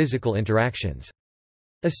real physical interactions.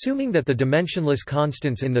 Assuming that the dimensionless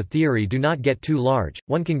constants in the theory do not get too large,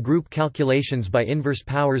 one can group calculations by inverse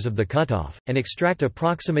powers of the cutoff, and extract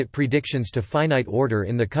approximate predictions to finite order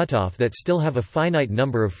in the cutoff that still have a finite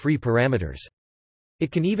number of free parameters.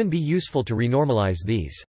 It can even be useful to renormalize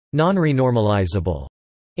these non-renormalizable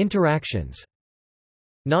interactions.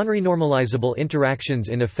 Non-renormalizable interactions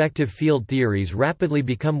in effective field theories rapidly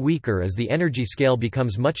become weaker as the energy scale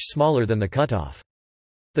becomes much smaller than the cutoff.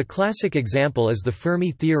 The classic example is the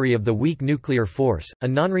Fermi theory of the weak nuclear force, a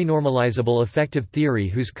non-renormalizable effective theory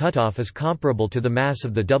whose cutoff is comparable to the mass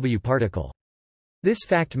of the W particle. This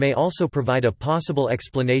fact may also provide a possible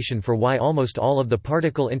explanation for why almost all of the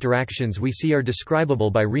particle interactions we see are describable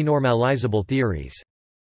by renormalizable theories.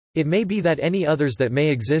 It may be that any others that may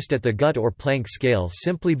exist at the Gutt or Planck scale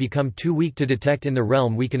simply become too weak to detect in the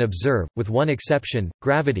realm we can observe, with one exception,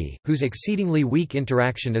 gravity, whose exceedingly weak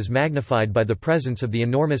interaction is magnified by the presence of the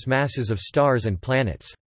enormous masses of stars and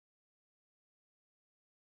planets.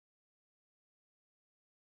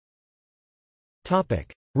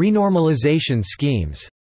 Renormalization schemes.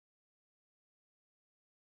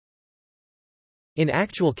 In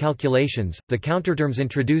actual calculations, the counterterms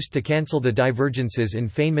introduced to cancel the divergences in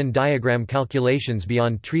Feynman diagram calculations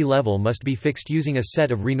beyond tree level must be fixed using a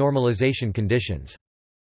set of renormalization conditions.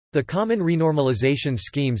 The common renormalization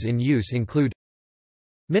schemes in use include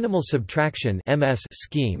minimal subtraction (MS)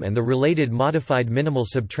 scheme and the related modified minimal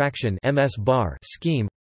subtraction (MS bar) scheme.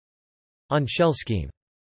 On-shell scheme.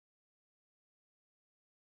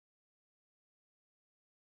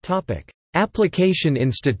 Topic: Application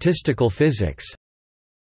in statistical physics.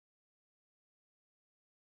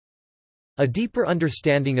 A deeper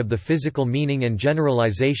understanding of the physical meaning and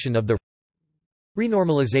generalization of the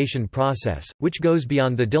renormalization process, which goes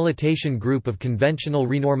beyond the dilatation group of conventional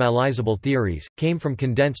renormalizable theories, came from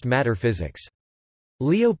condensed matter physics.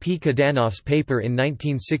 Leo P. Kadanoff's paper in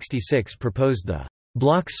 1966 proposed the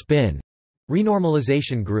block spin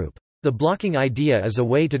renormalization group. The blocking idea is a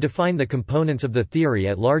way to define the components of the theory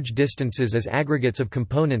at large distances as aggregates of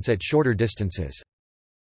components at shorter distances.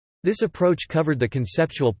 This approach covered the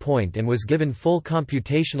conceptual point and was given full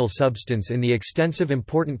computational substance in the extensive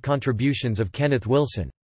important contributions of Kenneth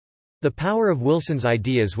Wilson. The power of Wilson's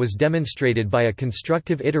ideas was demonstrated by a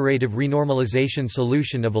constructive iterative renormalization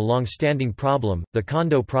solution of a long-standing problem, the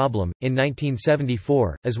Kondo problem, in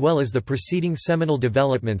 1974, as well as the preceding seminal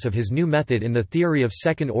developments of his new method in the theory of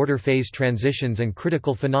second-order phase transitions and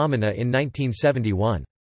critical phenomena in 1971.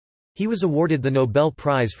 He was awarded the Nobel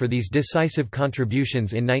Prize for these decisive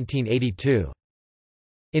contributions in 1982.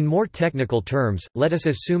 In more technical terms, let us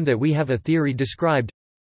assume that we have a theory described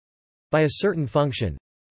by a certain function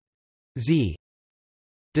z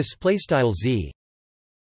 (z)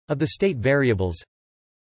 of the state variables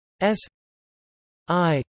s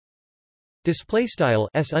I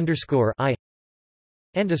 (s_i)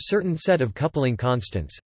 and a certain set of coupling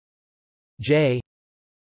constants j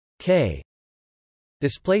k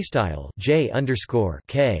j_k.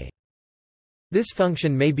 This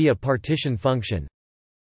function may be a partition function,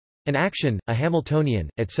 an action, a Hamiltonian,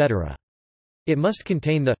 etc. It must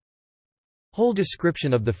contain the whole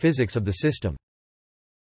description of the physics of the system.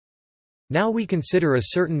 Now we consider a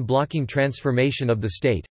certain blocking transformation of the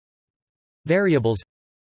state variables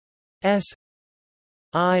s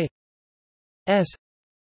I s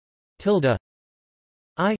tilde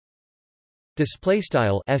I display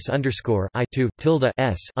style s_i2 tilde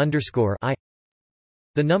s_i.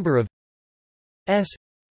 The number of s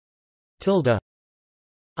tilde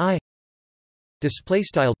I display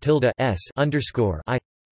style tilde s underscore I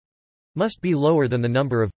must be lower than the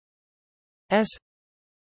number of s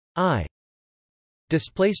I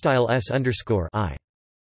display style s underscore I.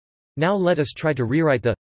 Now let us try to rewrite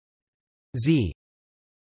the z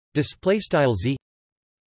display style z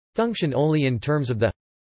function only in terms of the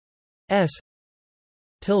s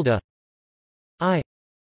tilde I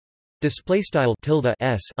display style tilde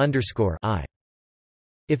s underscore I.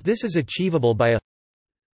 If this is achievable by a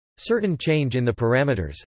certain change in the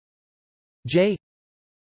parameters j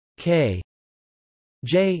k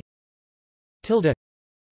j tilde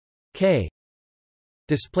k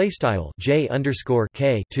display style j underscore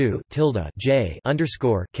k 2 tilde j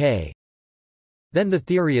underscore k, then the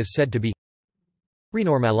theory is said to be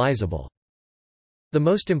renormalizable. The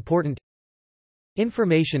most important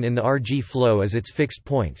information in the RG flow is its fixed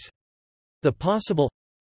points. The possible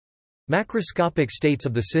macroscopic states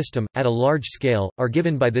of the system, at a large scale, are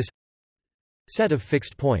given by this set of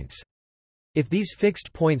fixed points. If these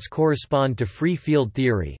fixed points correspond to free field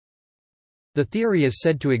theory, the theory is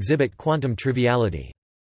said to exhibit quantum triviality.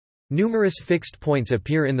 Numerous fixed points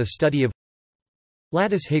appear in the study of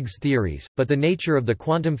lattice Higgs theories, but the nature of the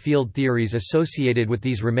quantum field theories associated with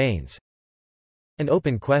these remains an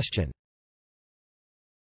open question.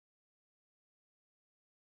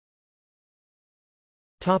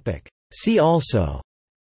 See also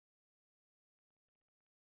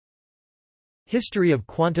History of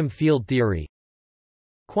quantum field theory,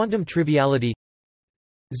 Quantum triviality,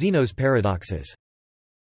 Zeno's paradoxes.